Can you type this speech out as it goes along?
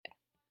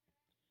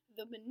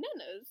The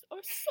bananas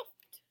are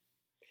soft.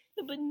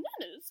 The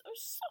bananas are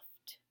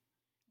soft.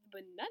 The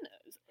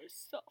bananas are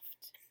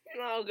soft.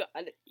 Oh,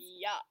 God.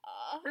 Yeah.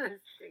 So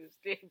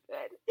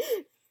stupid.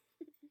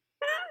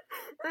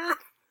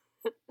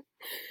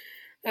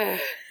 The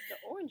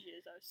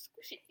oranges are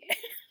squishy.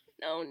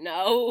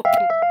 No.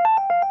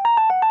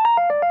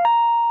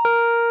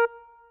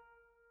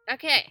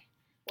 Okay,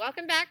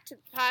 welcome back to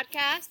the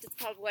podcast. It's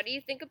called What Do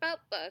You Think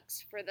About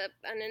Books? For the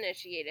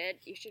uninitiated.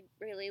 You should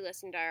really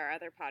listen to our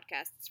other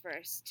podcasts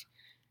first.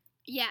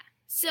 Yeah,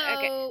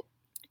 so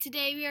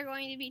Today we are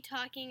going to be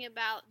talking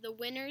about The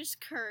Winner's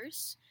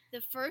Curse, the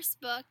first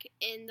book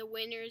in the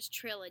Winner's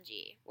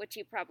Trilogy. Which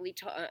you probably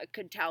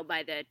could tell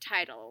by the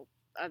title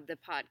of the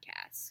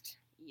podcast.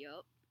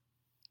 Yup.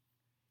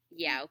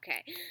 Yeah,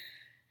 okay.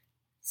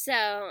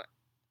 So,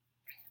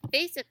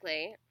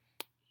 basically,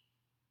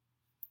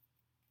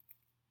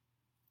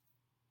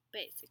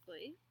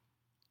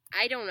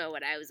 I don't know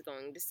what I was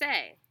going to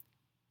say.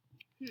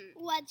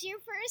 What's your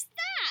first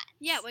thought?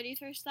 Yeah, what are your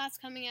first thoughts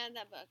coming out of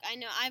that book? I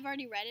know, I've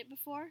already read it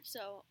before,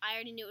 so I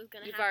already knew it was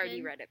going to happen. You've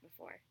already read it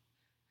before.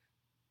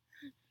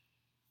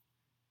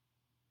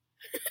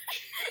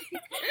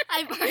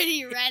 I've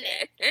already read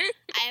it. At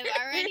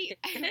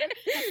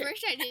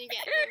first I didn't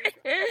get it.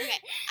 Okay,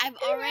 I've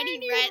already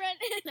read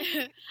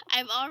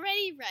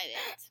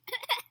it.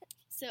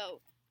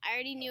 So, I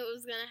already knew it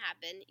was going to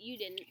happen. You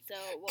didn't, so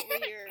what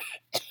were your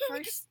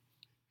first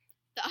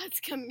thoughts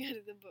coming out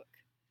of the book?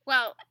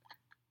 Well,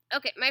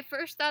 okay, my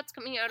first thoughts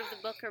coming out of the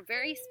book are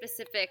very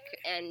specific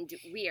and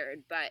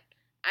weird, but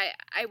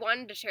I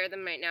wanted to share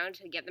them right now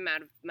to get them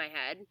out of my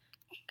head.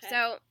 Okay.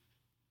 So,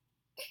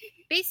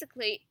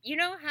 basically, you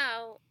know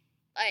how,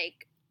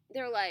 like,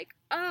 they're like,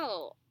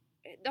 oh,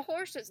 the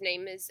horse's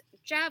name is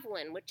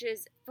Javelin, which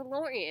is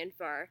Valorian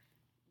for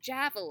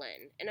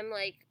javelin. And I'm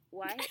like,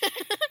 what?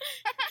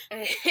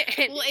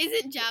 Well,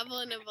 isn't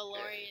Javelin a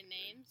Valorian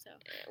name? So.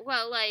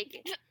 Well,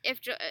 like,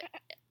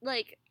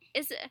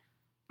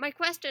 my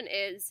question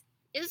is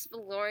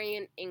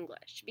Valorian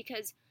English?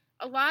 Because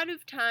a lot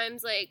of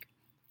times,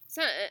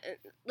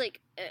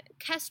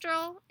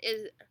 Kestrel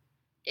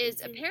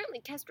is apparently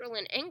Kestrel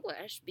in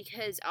English,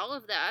 because all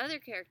of the other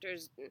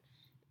characters'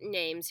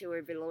 names who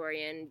are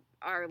Valorian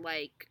are,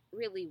 like,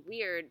 really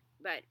weird,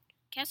 but...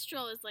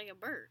 Kestrel is like a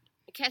bird.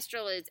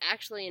 Kestrel is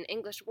actually an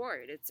English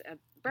word. It's a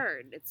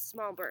bird. It's a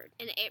small bird.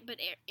 But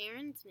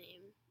Aaron's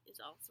name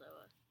is also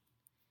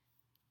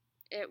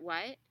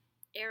What?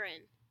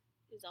 Aaron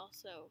is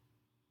also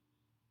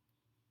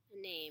a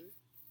name.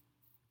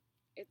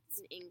 It's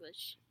in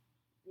English.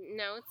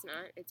 No, it's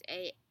not. It's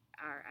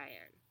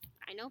Arin.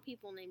 I know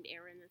people named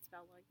Aaron that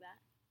spelled like that.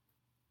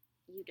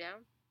 You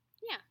do?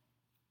 Yeah.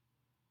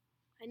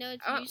 I know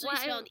it's usually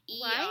spelled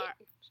E-R.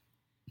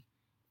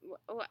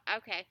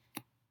 Okay.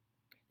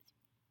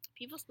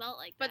 People spell it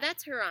like that. But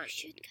that's Huron.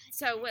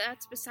 So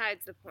that's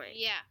besides the point.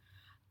 Yeah.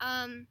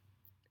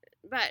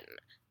 But,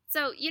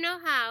 so, you know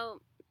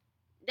how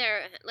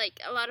there, like,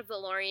 a lot of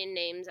Valorian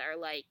names are,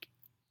 like,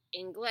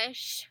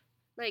 English?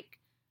 Like,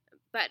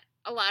 but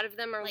a lot of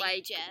them are,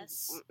 like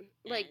Jess.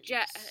 Like,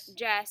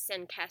 Jess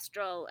and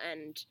Kestrel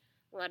and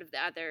a lot of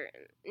the other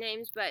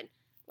names, but,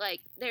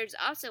 like, there's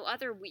also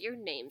other weird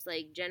names,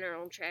 like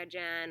General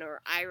Trajan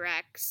or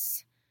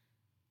Irex.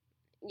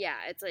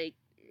 Yeah, it's like...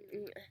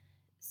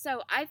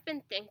 So, I've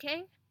been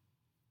thinking,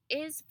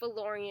 is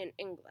Valorian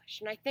English?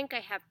 And I think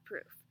I have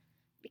proof.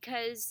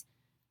 Because,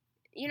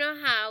 you know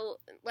how,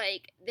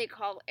 like, they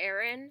call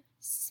Aaron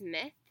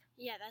Smith?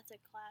 Yeah, that's a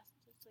class.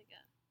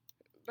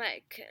 That's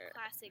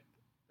classic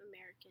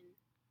American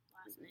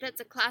last name.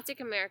 That's a classic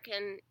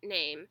American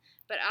name,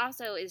 but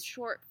also is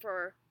short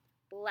for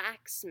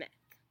blacksmith.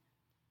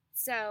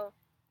 So,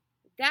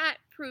 that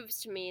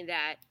proves to me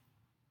that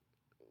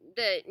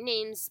the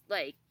names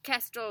like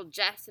Kestrel,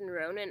 Jess, and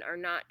Ronan are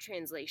not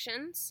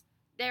translations.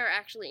 They're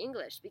actually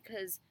English,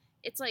 because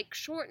it's like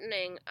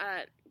shortening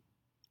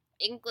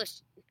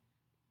English,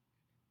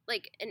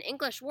 like an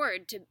English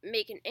word to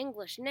make an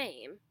English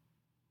name.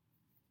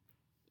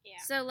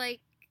 Yeah. So,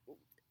 like,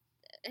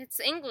 it's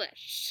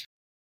English.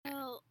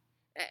 Well,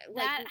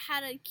 that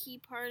had a key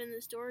part in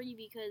the story,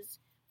 because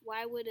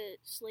why would a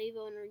slave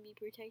owner be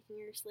protecting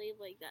her slave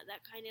like that?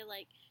 That kind of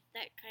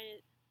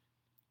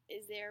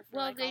is there for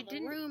all the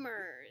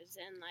rumors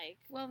and like...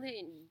 Well,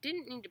 they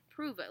didn't need to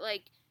prove it.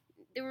 Like,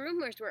 the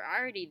rumors were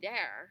already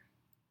there.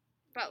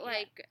 But,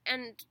 like,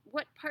 and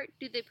what part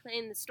do they play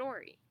in the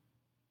story?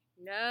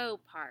 No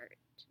part.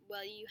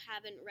 Well, you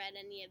haven't read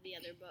any of the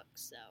other books,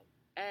 so...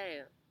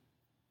 Oh.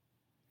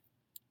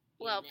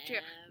 Well,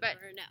 true, but...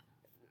 No.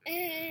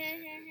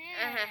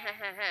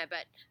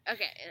 But,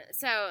 okay,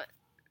 so,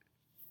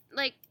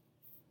 like,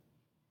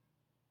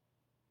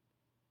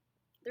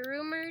 the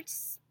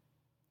rumors...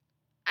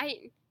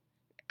 I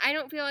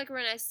don't feel like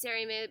we're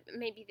necessary.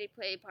 Maybe they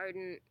play a part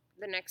in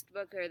the next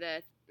book or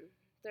the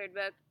third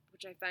book,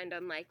 which I find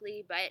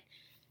unlikely, but,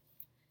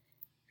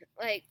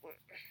 like,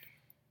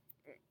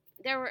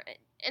 there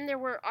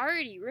were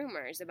already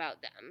rumors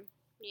about them.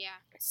 Yeah.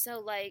 So,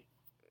 like,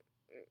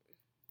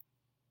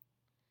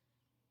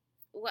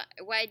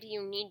 why do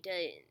you need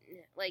to,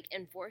 like,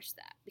 enforce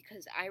that?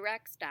 Because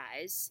Irex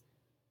dies,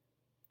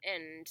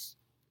 and,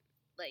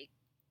 like...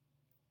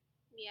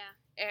 Yeah.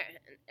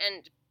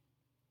 And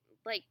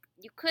like,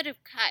 you could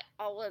have cut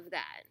all of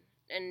that,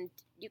 and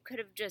you could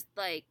have just,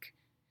 like,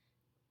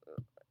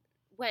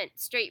 went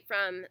straight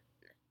from,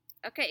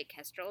 okay,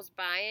 Kestrel's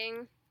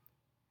buying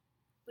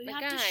We the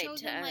have to guy show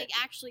them, like,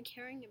 actually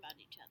caring about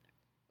each other.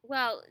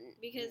 Well,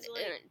 Because,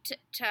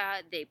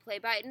 like... they play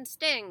bite and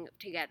sting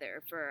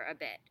together for a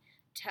bit.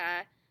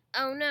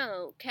 Oh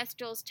no,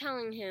 Kestrel's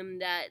telling him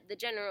that the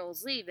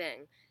general's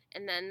leaving,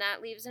 and then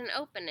that leaves an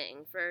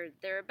opening for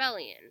the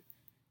rebellion.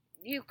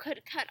 You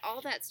could cut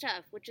all that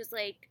stuff, which is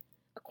like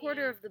a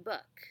quarter of the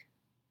book.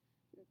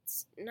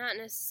 It's not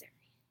necessary.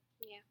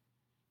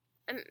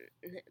 Yeah.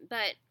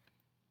 But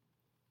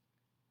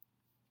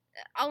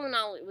all in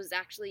all, it was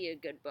actually a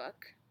good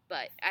book.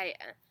 But I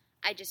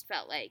just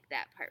felt like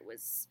that part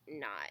was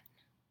not.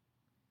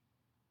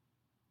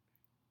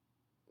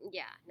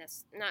 Yeah,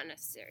 not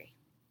necessary.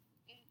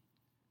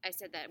 I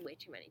said that way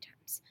too many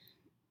times.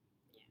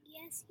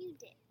 Yes, you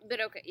did. But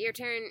okay, your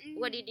turn.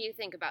 What did you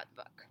think about the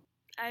book?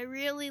 I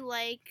really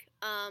like,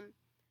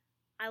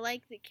 I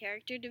like the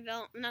character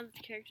development, not the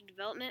character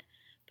development,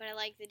 but I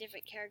like the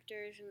different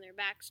characters and their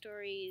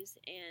backstories,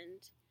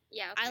 and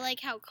Yeah, okay. I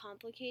like how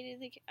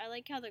complicated I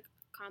like how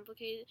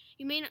complicated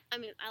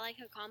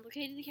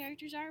the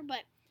characters are,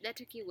 but That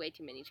took you way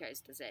too many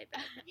tries to say,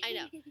 but I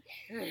know.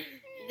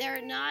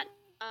 They're not,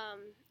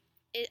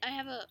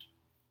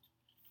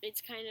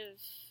 it's kind of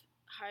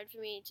hard for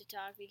me to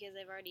talk because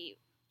I've already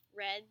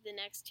read the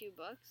next two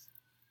books,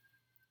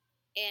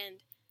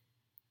 and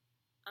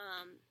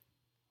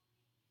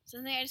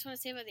something I just want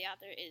to say about the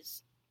author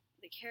is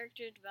the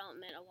character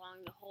development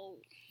along the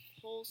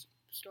whole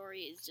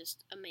story is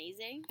just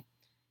amazing.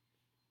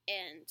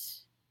 And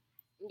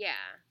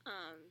yeah,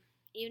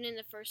 even in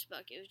the first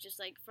book, it was just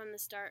like from the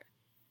start,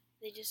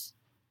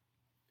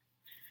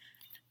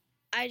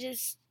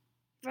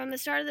 from the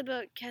start of the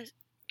book,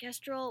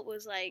 Kestrel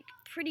was like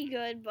pretty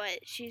good, but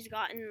she's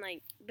gotten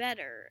like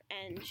better,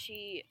 and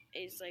she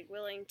is like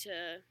willing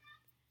to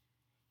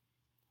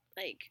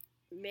like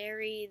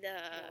marry the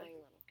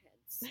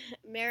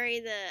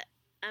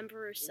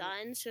Emperor's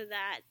son so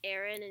that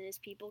Aaron and his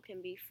people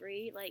can be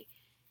free. Like,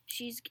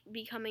 she's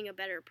becoming a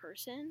better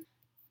person.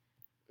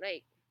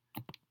 Like,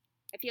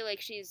 I feel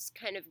like she's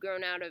kind of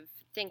grown out of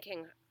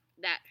thinking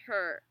that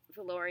her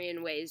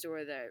Valorian ways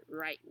were the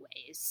right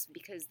ways,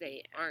 because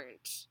they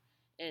aren't.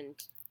 And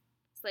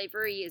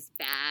slavery is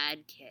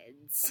bad,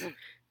 kids.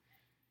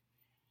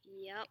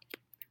 Yep.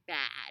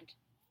 Bad.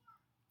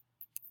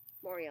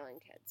 More yelling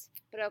kids.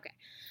 But okay.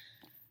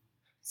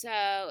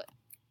 So,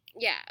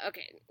 yeah,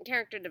 okay.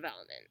 Character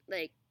development.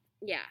 Like,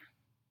 yeah.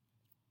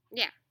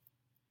 Yeah.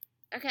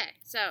 Okay,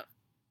 so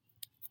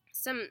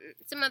some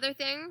other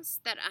things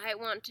that I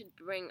want to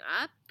bring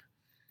up.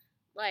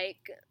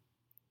 Like,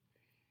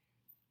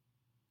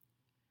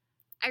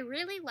 I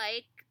really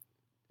like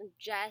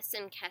Jess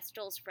and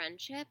Kestrel's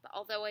friendship,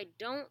 although I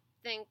don't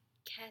think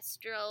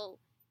Kestrel...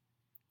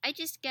 I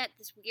just get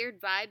this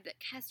weird vibe that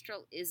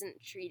Kestrel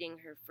isn't treating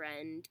her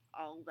friend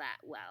all that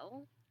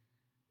well.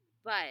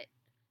 But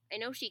I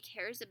know she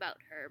cares about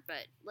her,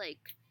 but,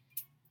 like,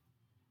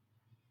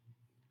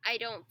 I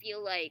don't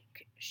feel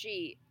like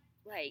she,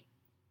 like,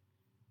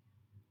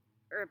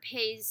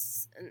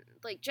 repays,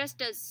 like, just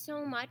does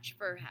so much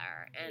for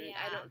her, and Yeah.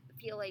 I don't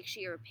feel like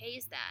she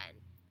repays that.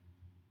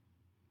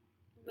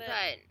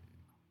 But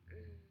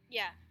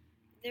yeah,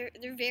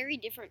 they're very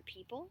different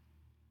people.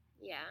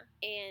 Yeah.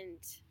 And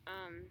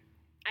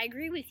I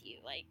agree with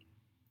you. Like,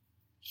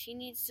 she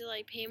needs to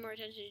like pay more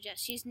attention to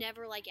Jess. She's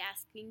never like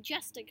asking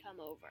Jess to come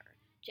over.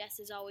 Jess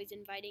is always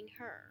inviting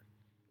her.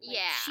 Like,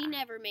 yeah. She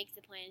never makes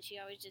the plan. She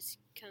always just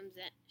comes,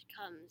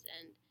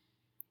 and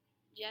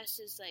Jess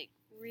is like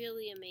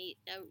really a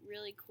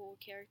really cool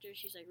character.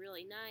 She's like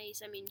really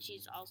nice. I mean,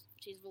 she's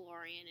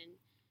Valorian and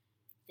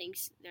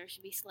thinks there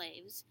should be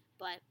slaves,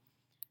 but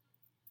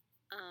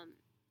I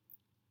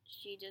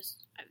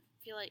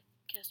feel like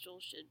Kestrel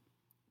should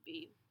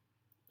be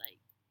like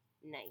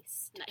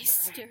nice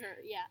to her.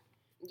 Yeah.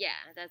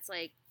 Yeah, that's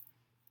like,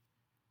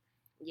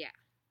 yeah.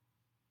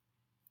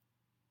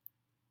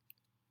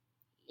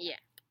 Yeah.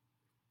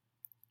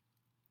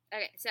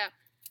 Okay, so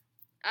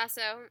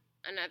also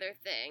another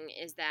thing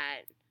is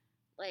that,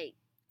 like,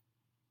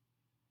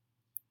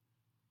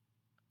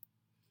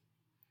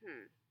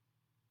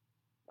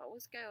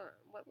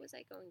 what was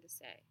I going to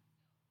say?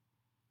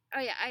 Oh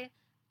yeah,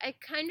 I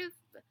kind of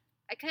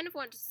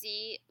want to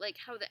see like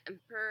how the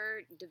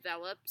Emperor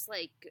develops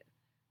like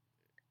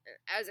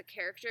as a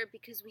character,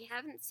 because we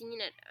haven't seen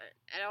it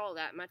at all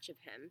that much of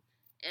him,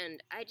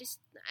 and I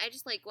just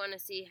like want to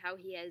see how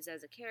he is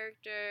as a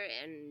character,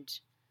 and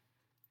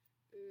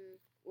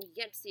we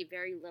get to see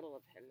very little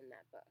of him in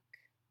that book.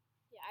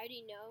 Yeah, I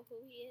already know who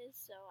he is,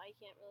 so I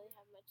can't really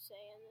have much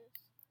say in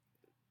this.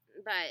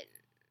 But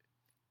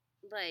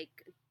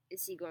like,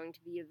 is he going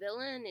to be a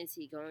villain? Is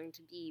he going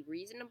to be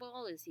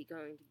reasonable? Is he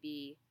going to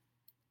be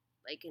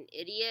like an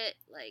idiot,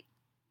 like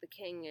the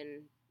king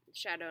and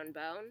Shadow and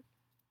Bone.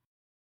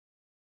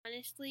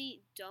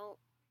 Honestly, don't.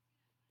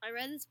 I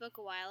read this book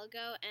a while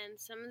ago, and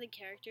some of the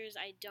characters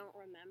I don't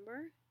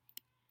remember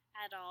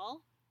at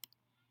all,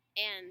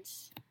 and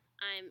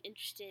I'm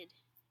interested to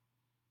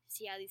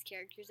see how these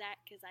characters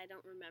act because I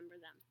don't remember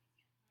them.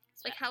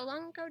 Like, how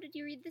long ago did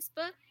you read this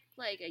book?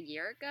 Like, a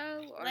year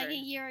ago? Or... Like a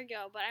year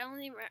ago, but I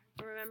only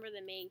remember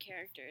the main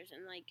characters,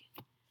 and like,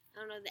 I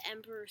don't know, the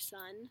Emperor's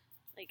son,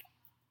 like,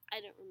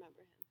 I don't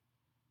remember him.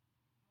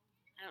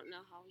 I don't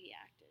know how he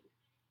acted.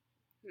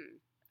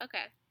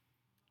 Okay.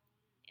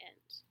 And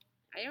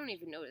I don't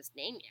even know his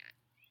name yet.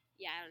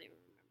 yeah, I don't even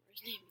remember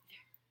his name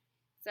either.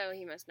 So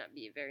he must not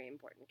be a very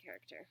important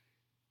character.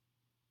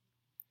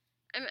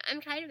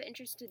 I'm kind of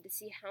interested to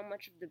see how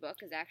much of the book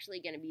is actually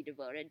going to be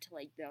devoted to,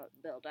 like, the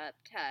build up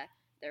to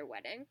their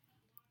wedding.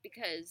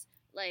 Because,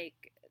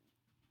 like,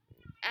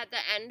 at the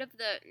end of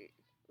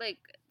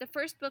the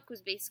first book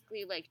was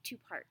basically, like, 2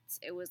 parts.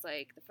 It was,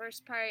 like, the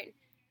first part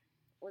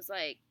was,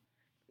 like,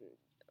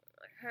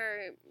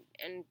 her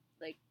and,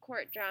 like,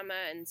 court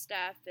drama and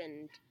stuff,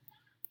 and,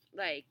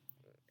 like,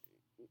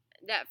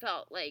 that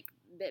felt, like,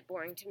 a bit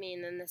boring to me.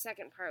 And then the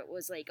second part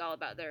was, like, all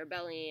about the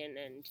rebellion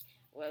and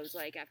what it was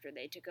like after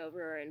they took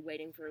over and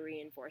waiting for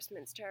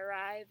reinforcements to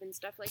arrive and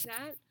stuff like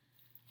that.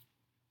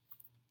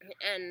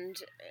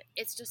 And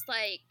it's just,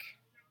 like,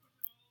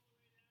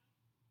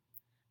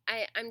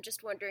 I'm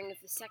just wondering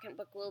if the second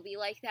book will be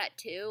like that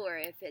too, or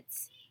if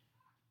it's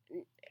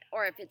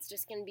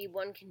just going to be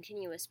one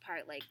continuous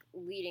part, like,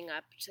 leading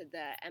up to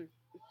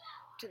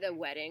the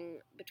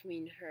wedding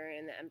between her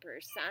and the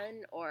Emperor's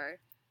son,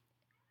 or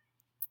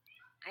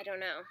I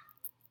don't know.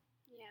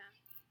 Yeah.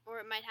 Or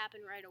it might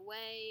happen right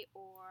away,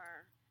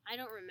 or I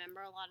don't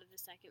remember a lot of the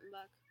second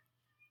book.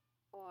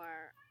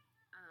 Or,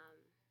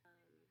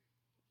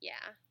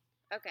 yeah.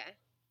 Okay.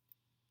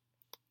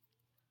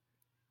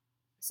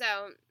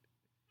 So,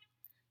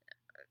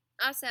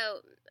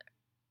 also,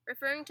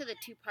 referring to the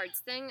 2 parts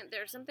thing,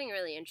 there's something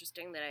really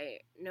interesting that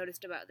I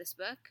noticed about this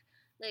book.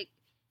 Like,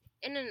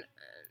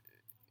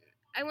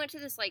 I went to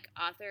this, like,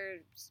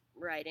 author's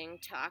writing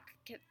talk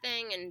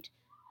thing, and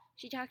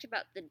she talked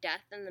about the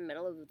death in the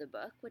middle of the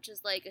book, which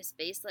is, like, a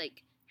space,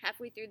 like,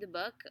 halfway through the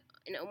book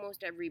in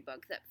almost every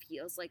book that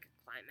feels like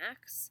a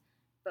climax,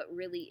 but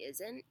really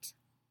isn't.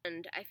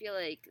 And I feel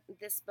like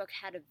this book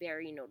had a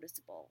very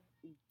noticeable,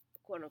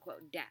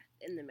 quote-unquote, death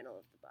in the middle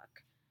of the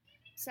book.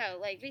 So,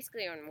 like,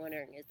 basically what I'm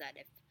wondering is that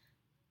if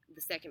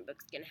the second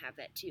book's going to have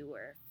that too,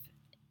 or if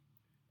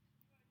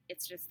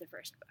it's just the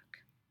first book.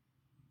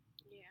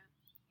 yeah.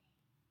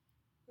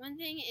 One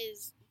thing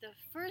is, the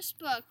first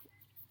book,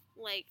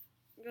 like,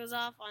 goes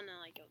off on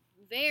a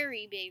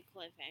very big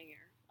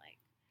cliffhanger. Like,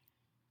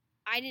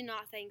 I did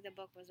not think the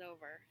book was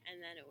over,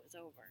 and then it was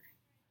over.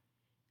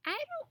 I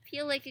don't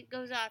feel like it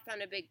goes off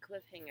on a big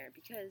cliffhanger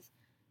because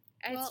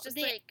it's just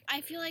like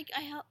I feel like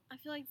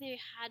they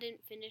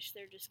hadn't finished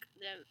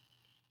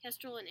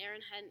Kestrel and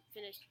Aaron hadn't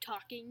finished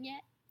talking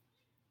yet.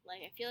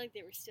 Like, I feel like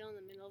they were still in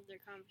the middle of their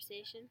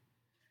conversation.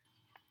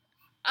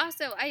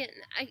 Also,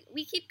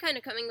 we keep kind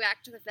of coming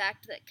back to the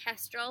fact that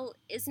Kestrel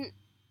isn't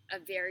a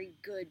very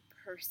good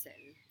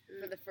person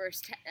for the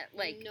first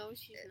No,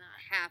 she's not.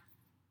 half,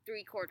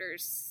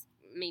 3/4,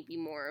 maybe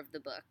more of the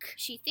book.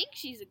 She thinks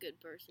she's a good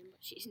person,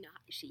 but she's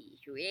not.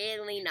 She's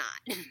really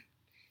not.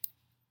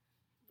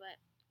 But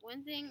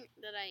one thing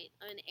that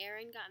when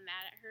Aaron got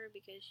mad at her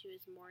because she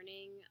was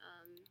mourning,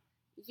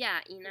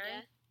 yeah,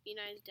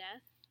 Enai's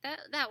death.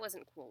 That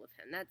wasn't cool of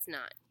him. That's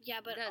not.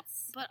 Yeah,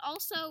 but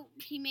also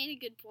he made a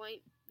good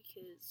point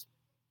because.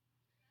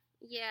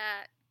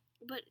 Yeah.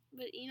 But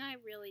Enai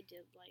really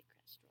did like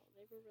Kestrel.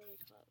 They were really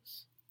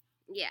close.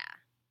 Yeah.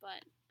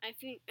 But I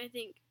think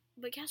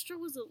but Kestrel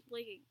was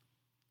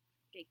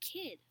a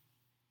kid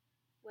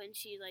when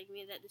she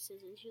made that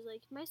decision. She was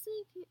like, can my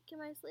slave be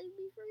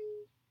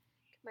free?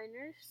 Can my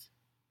nurse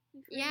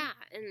be free? Yeah,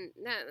 and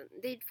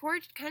they'd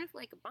forged kind of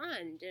like a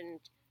bond,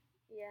 and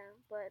yeah,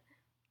 but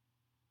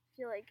I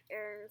feel like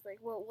Aaron was like,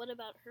 well, what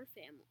about her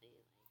family?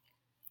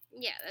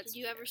 Yeah, that's. Did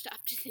you ever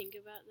stop to think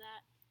about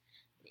that?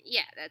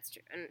 Yeah, that's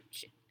true,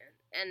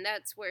 and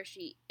that's where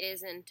she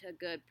isn't a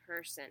good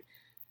person,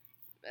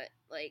 but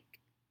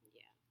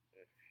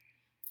yeah.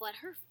 But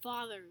her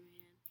father,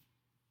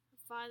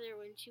 man,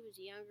 when she was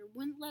younger,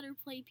 wouldn't let her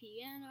play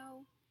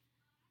piano,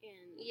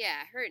 and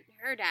yeah,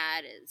 her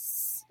dad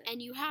is.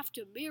 And you have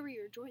to marry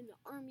or join the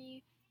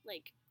army,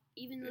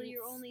 even though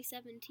you're only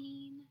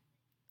 17.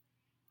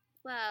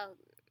 Well,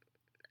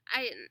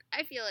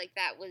 I feel like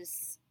that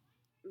was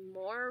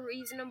more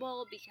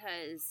reasonable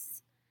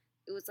because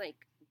it was the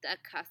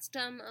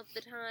custom of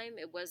the time.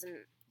 It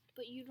wasn't.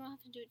 But you don't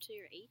have to do it till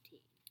you're 18.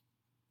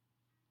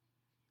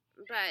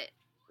 But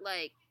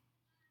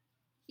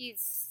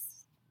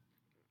he's.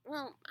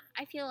 Well,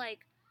 I feel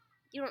like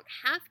you don't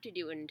have to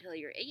do it until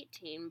you're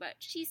 18. But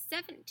she's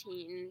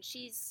 17.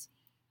 She's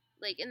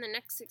in the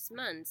next 6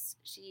 months.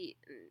 She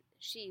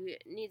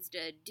needs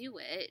to do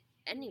it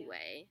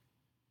anyway.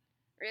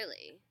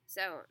 Really.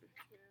 So.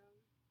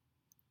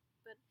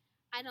 But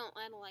I don't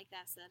like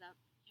that setup.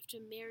 You have to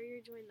marry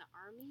or join the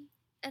army.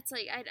 it's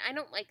like, I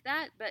don't like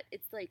that, but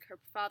it's like her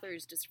father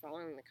is just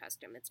following the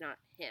custom. It's not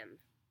him.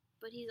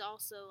 But he's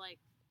also, like,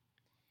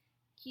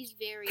 he's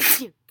very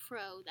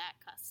pro that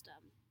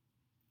custom.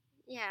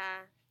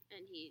 Yeah.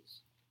 And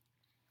he's...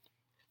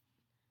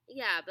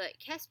 Yeah, but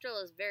Kestrel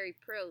is very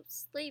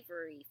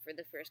pro-slavery for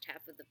the first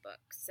half of the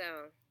book,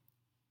 so...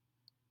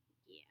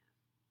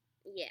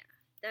 Yeah,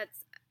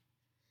 that's...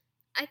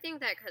 I think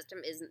that custom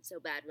isn't so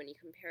bad when you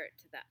compare it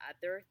to the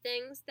other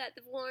things that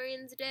the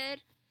Valorians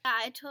did.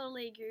 I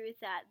totally agree with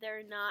that.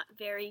 They're not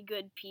very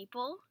good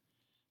people.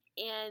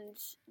 And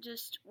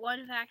just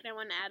one fact I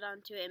want to add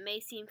on to it, it may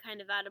seem kind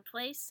of out of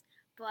place,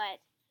 but,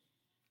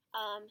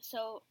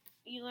 so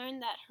you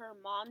learned that her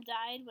mom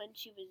died when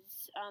she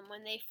was,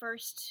 when they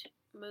first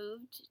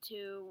moved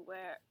to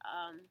where,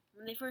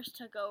 when they first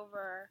took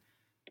over,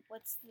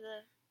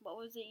 what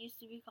was it used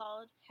to be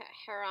called?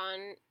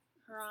 Huron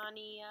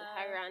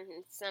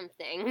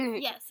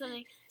something. Yeah,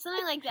 something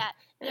like that.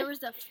 There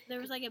was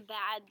like a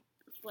bad,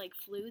 like,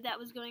 flu that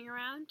was going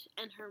around,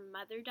 and her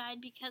mother died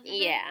because of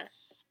it. Yeah.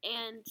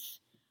 And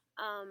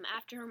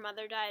after her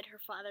mother died, her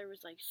father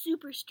was, like,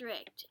 super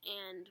strict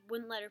and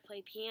wouldn't let her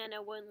play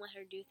piano, wouldn't let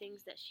her do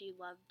things that she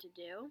loved to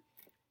do.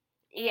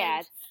 Yeah,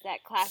 it's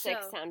that classic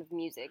Sound of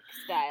Music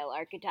style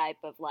archetype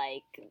of,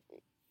 like,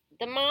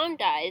 the mom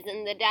dies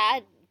and the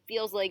dad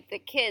feels like the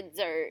kids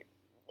are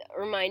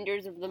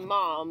reminders of the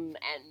mom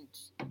and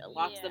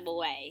locks them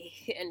away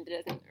and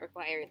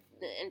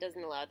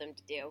doesn't allow them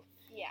to do.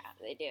 Yeah,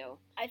 they do.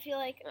 I feel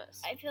like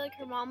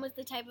her mom was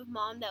the type of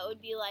mom that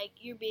would be like,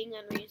 you're being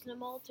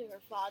unreasonable to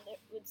her father,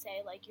 would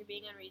say, like, you're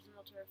being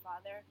unreasonable to her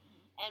father,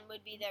 and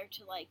would be there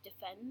to, like,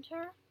 defend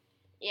her.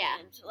 Yeah.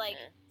 And, like...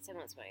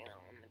 someone's playing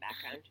on in the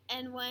background.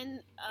 And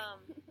when,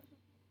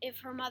 if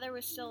her mother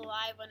was still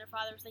alive, when her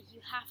father was like,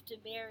 you have to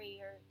marry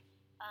or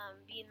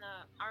be in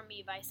the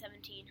army by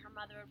 17, her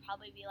mother would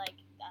probably be like,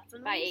 that's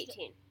by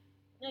 18.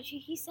 No,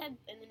 he said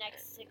in the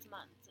next 6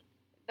 months.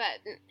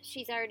 But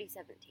she's already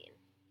 17.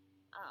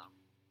 Oh.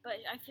 But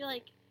I feel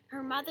like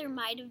her mother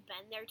might have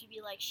been there to be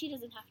like, she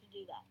doesn't have to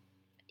do that.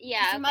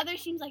 Yeah. Her mother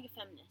seems like a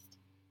feminist.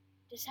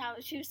 Just how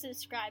she was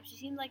described. She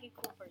seemed like a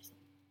cool person.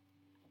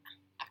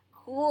 A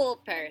cool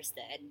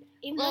person.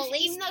 Even though at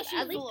least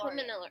Valorian.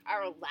 women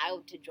are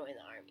allowed to join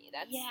the army.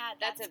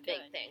 That's a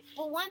big thing.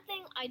 Well, one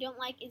thing I don't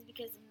like is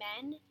because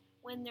men,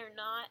 when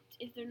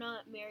if they're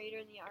not married or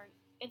in the army,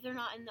 if they're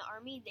not in the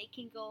army, they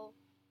can go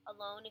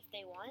alone if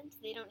they want.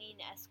 They don't need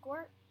an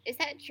escort. Is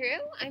that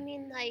true? I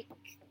mean, like,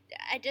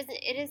 it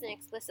isn't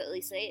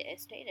explicitly stated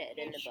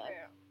in the book.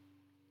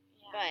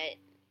 Yeah. But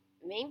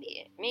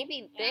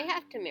maybe they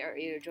have to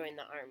marry to join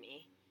the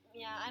army.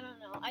 Yeah, I don't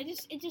know.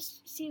 It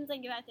just seems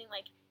like a bad thing.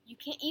 Like, you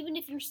can't, even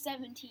if you're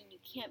 17, you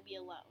can't be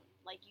alone.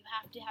 Like, you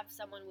have to have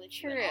someone with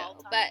you at all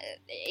times. But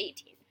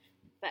 18.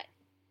 But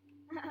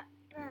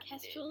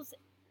Kestrel's...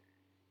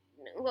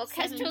 Well,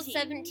 Kestrel's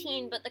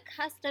 17, but the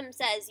custom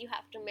says you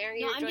have to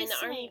marry or join the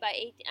army by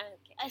 18.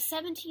 Okay. A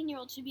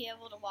 17-year-old should be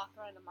able to walk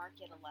around a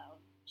market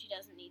alone. She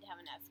doesn't need to have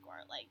an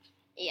escort. Like,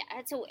 yeah,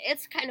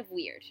 it's kind of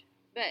weird.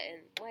 But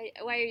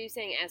why are you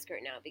saying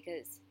escort now?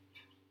 Because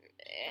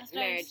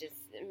marriage is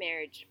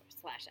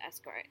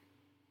marriage/escort.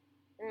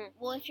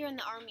 Well, if you're in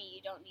the army,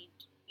 you don't need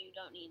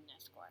an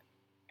escort.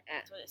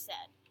 That's what it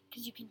said.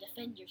 Because you can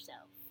defend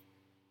yourself.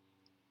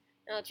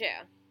 Oh, true.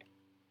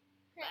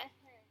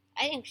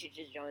 I think she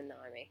should join the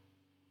army,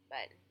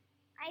 but...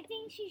 I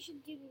think she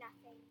should do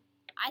nothing.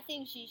 I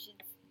think she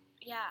should...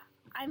 Yeah,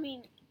 I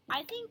mean,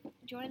 I think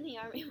joining the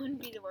army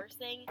wouldn't be the worst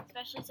thing,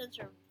 especially since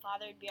her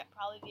father would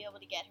probably be able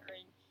to get her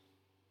in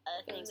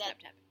a thing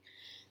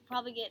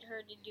probably get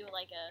her to do,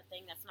 like, a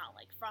thing that's not,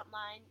 like,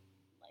 frontline.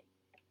 Like,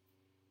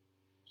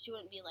 she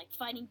wouldn't be, like,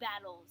 fighting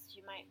battles.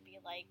 She might be,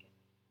 like,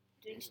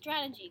 doing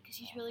strategy, because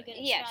she's really good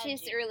at strategy. Yeah,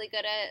 she's a really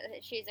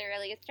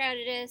good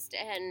strategist,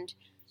 and...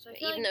 So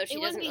even though she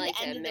doesn't like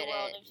to admit it, it wouldn't be the end of the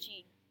world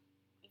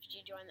if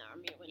she joined the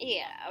army.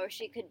 Or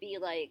she could be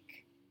like,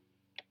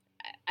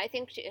 I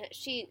think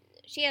she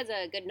has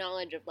a good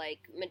knowledge of like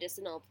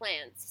medicinal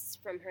plants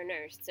from her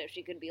nurse, so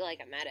she could be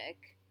like a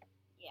medic.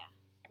 Yeah.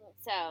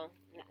 So,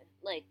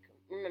 like,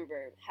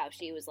 remember how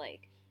she was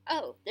like,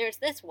 oh, there's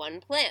this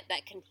one plant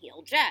that can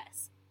heal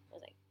Jess. I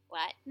was like,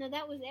 what? No,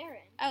 that was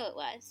Aaron. Oh, it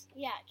was.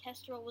 Yeah,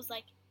 Kestrel was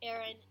like,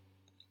 Aaron,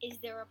 is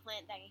there a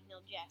plant that can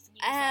heal Jess? And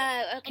he was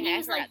like, okay, and he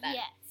was like, that.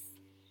 yes.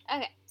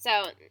 Okay,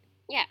 so,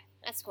 yeah,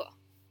 that's cool.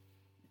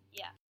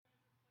 Yeah.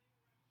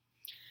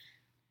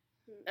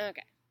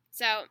 Okay,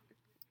 so...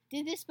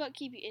 Did this book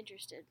keep you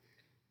interested?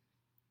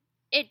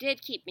 It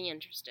did keep me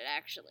interested,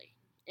 actually.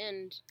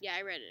 And... Yeah,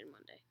 I read it in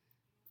one day.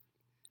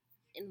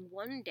 In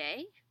one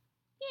day?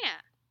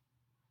 Yeah.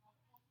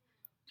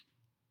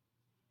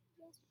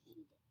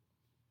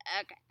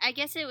 Okay, I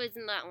guess it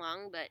wasn't that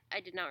long, but I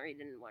did not read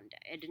it in one day.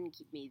 It didn't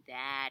keep me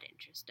that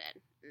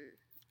interested.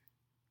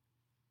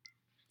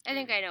 I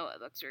think I know what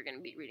books we're going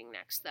to be reading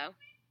next, though.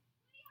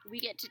 We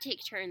get to take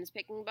turns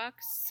picking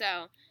books,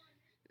 so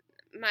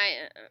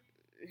my,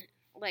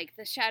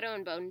 the Shadow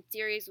and Bone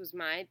series was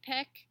my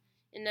pick,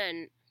 and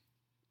then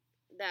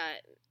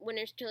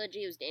Winner's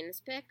Trilogy was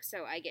Dana's pick,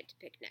 so I get to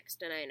pick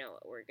next, and I know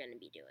what we're going to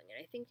be doing. And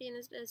I think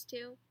Dana's does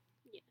too.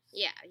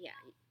 Yes. Yeah.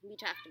 We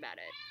talked about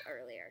it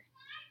earlier.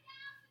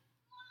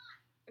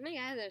 Oh my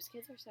god, those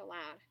kids are so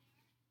loud.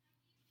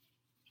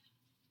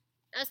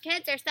 Those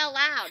kids are so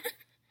loud.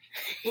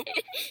 Okay,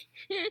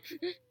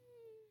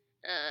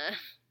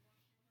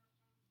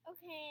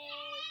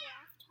 we're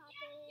off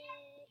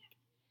topic.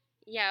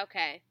 Yeah,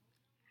 okay.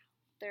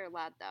 They're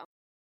loud though.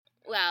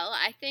 Well,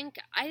 I think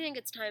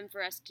it's time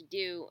for us to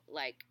do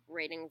like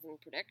ratings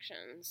and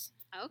predictions.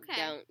 Okay.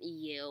 Don't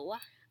you?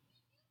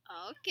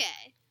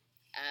 Okay.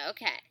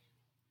 Okay.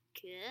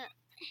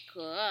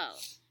 Cool.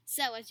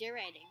 So, what's your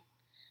rating?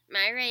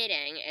 My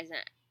rating is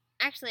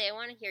actually I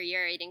want to hear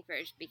your rating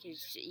first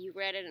because you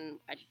read it in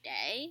a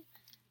day,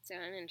 so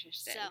I'm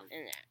interested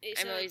in that.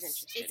 I'm always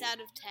interested. It's out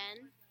of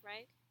 10,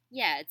 right?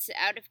 Yeah, it's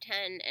out of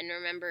 10, and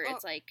remember,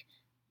 it's like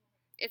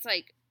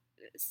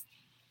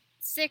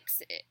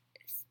 6.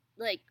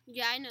 Like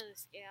yeah, I know the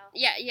scale.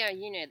 Yeah,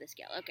 you know the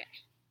scale. Okay.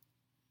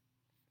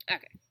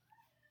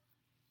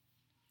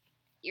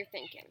 You're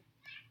thinking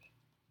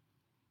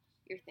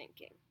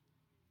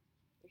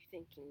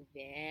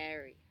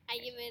very. I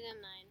give it a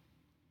 9.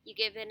 You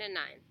give it a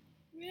 9.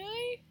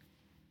 Really?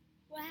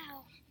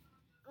 Wow.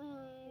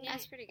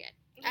 That's pretty good.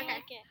 I Okay.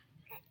 like it.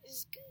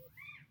 It's good.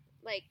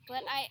 Like,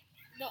 But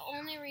the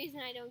only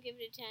reason I don't give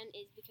it a 10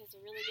 is because a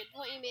really good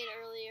point you made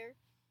earlier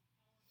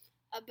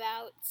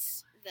about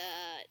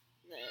the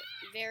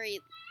very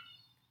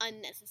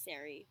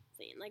unnecessary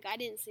scene. Like, I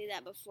didn't see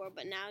that before,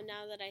 but now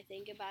that I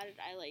think about it,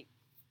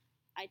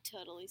 I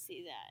totally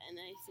see that, and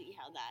I see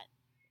how that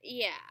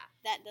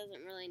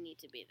doesn't really need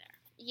to be there.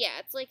 Yeah,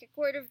 it's like a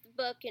quarter of the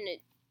book, and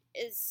it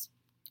is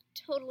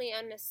totally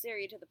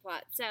unnecessary to the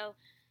plot. So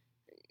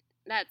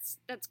that's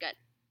good.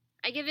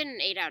 I give it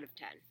an 8 out of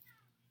 10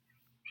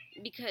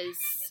 because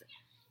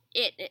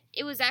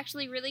it was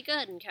actually really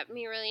good and kept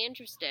me really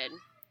interested.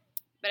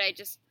 But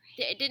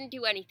it didn't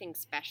do anything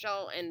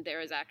special, and there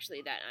was also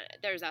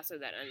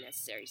that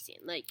unnecessary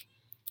scene. Like,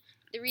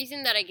 the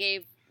reason that I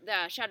gave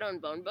the Shadow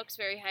and Bone books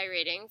very high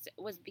ratings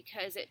was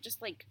because it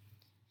just like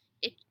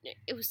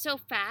it was so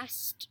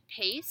fast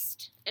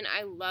paced, and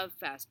I love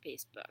fast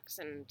paced books,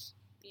 and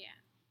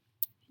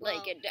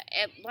like it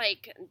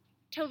like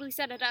totally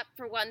set it up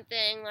for one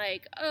thing.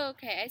 Like, oh,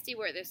 okay, I see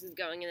where this is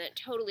going, and it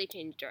totally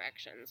changed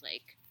directions.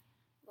 Like,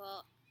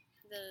 well,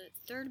 the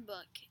third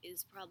book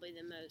is probably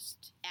the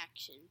most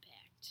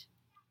action-packed.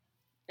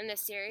 in the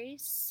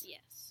series?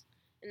 Yes.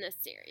 In the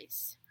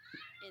series.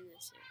 In the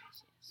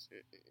series, yes.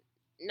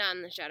 Not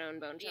in the Shadow and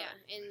Bone trilogy.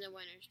 Yeah, in the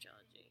Winner's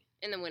Trilogy.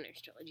 In the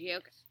Winner's Trilogy,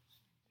 okay.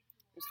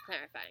 Just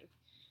clarifying.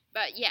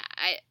 But yeah,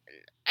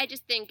 I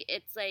just think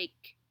it's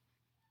like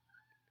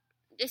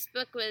this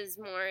book was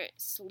more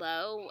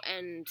slow,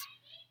 and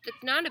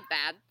that's not a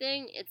bad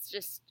thing. It's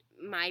just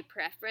my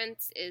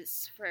preference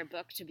is for a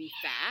book to be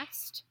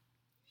fast.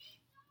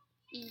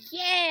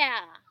 Yeah.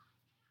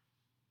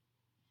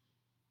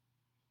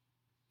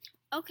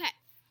 Okay.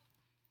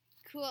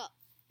 Cool.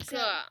 Cool.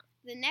 So,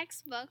 the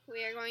next book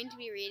we are going to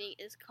be reading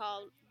is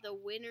called The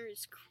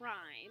Winner's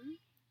Crime.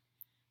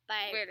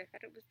 Weird, I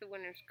thought it was The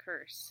Winner's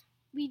Curse.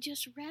 We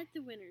just read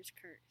The Winner's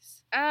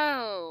Curse.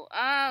 Oh,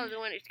 The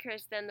Winner's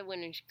Curse, then The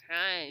Winner's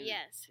Crime.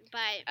 Yes,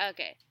 by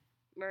Okay.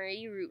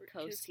 Marie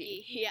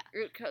Rutkoski. Yeah.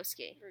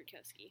 Rutkoski.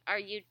 Are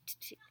you...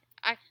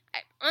 I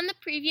on the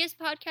previous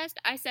podcast,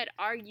 I said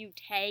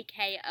R-U-K-K-O-S-K-I,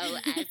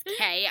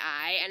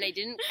 and I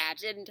didn't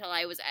catch it until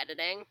I was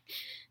editing.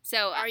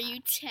 So,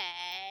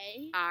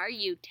 R-U-Tay?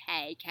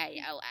 R-U-K-K-O-S-K-I.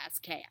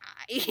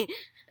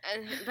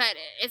 But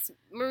it's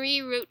Marie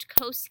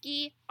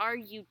Rutkoski,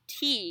 R-U-T-K-O-S-K-I.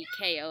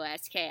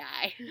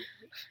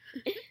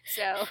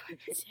 So,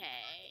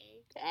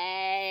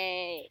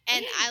 Tay.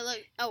 And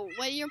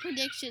what are your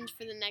predictions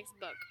for the next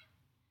book?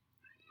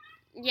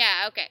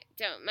 Yeah, okay.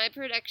 So, my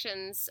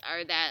predictions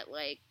are that,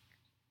 like,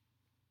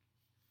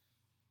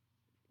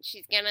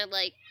 she's gonna,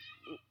 like,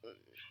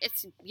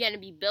 it's gonna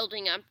be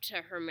building up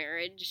to her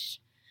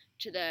marriage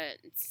to the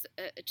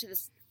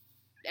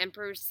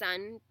emperor's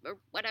son or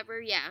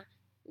whatever. Yeah,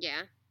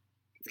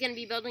 it's gonna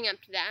be building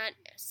up to that.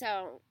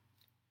 So,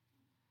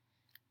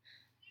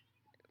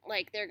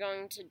 like, they're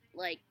going to,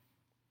 like,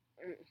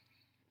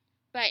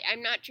 but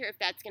I'm not sure if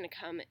that's gonna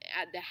come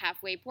at the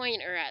halfway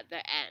point or at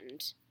the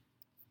end,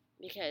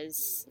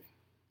 because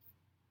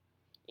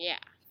yeah.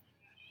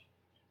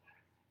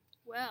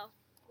 Well,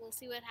 we'll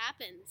see what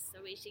happens,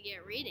 so we should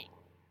get reading.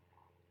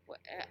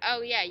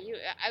 Oh, yeah,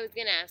 I was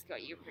going to ask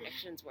what your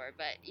predictions were,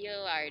 but you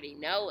already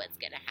know what's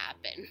going to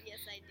happen.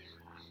 Yes, I do.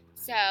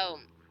 So,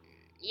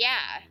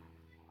 yeah.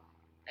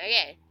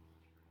 Okay.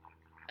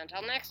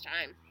 Until next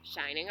time,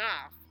 signing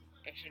off.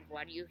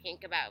 What do you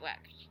think about what?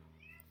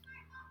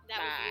 That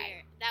was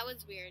weird. That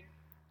was weird.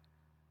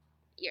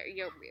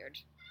 You're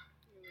weird.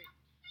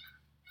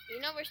 You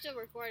know we're still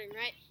recording,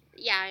 right?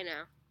 Yeah, I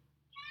know.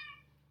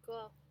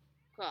 Cool.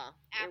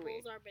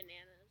 Apples are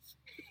bananas.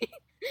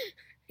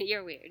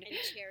 You're weird. And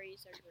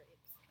cherries are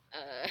grapes.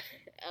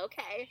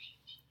 Okay.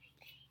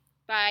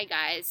 Bye,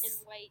 guys.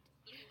 And white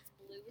is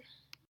blue.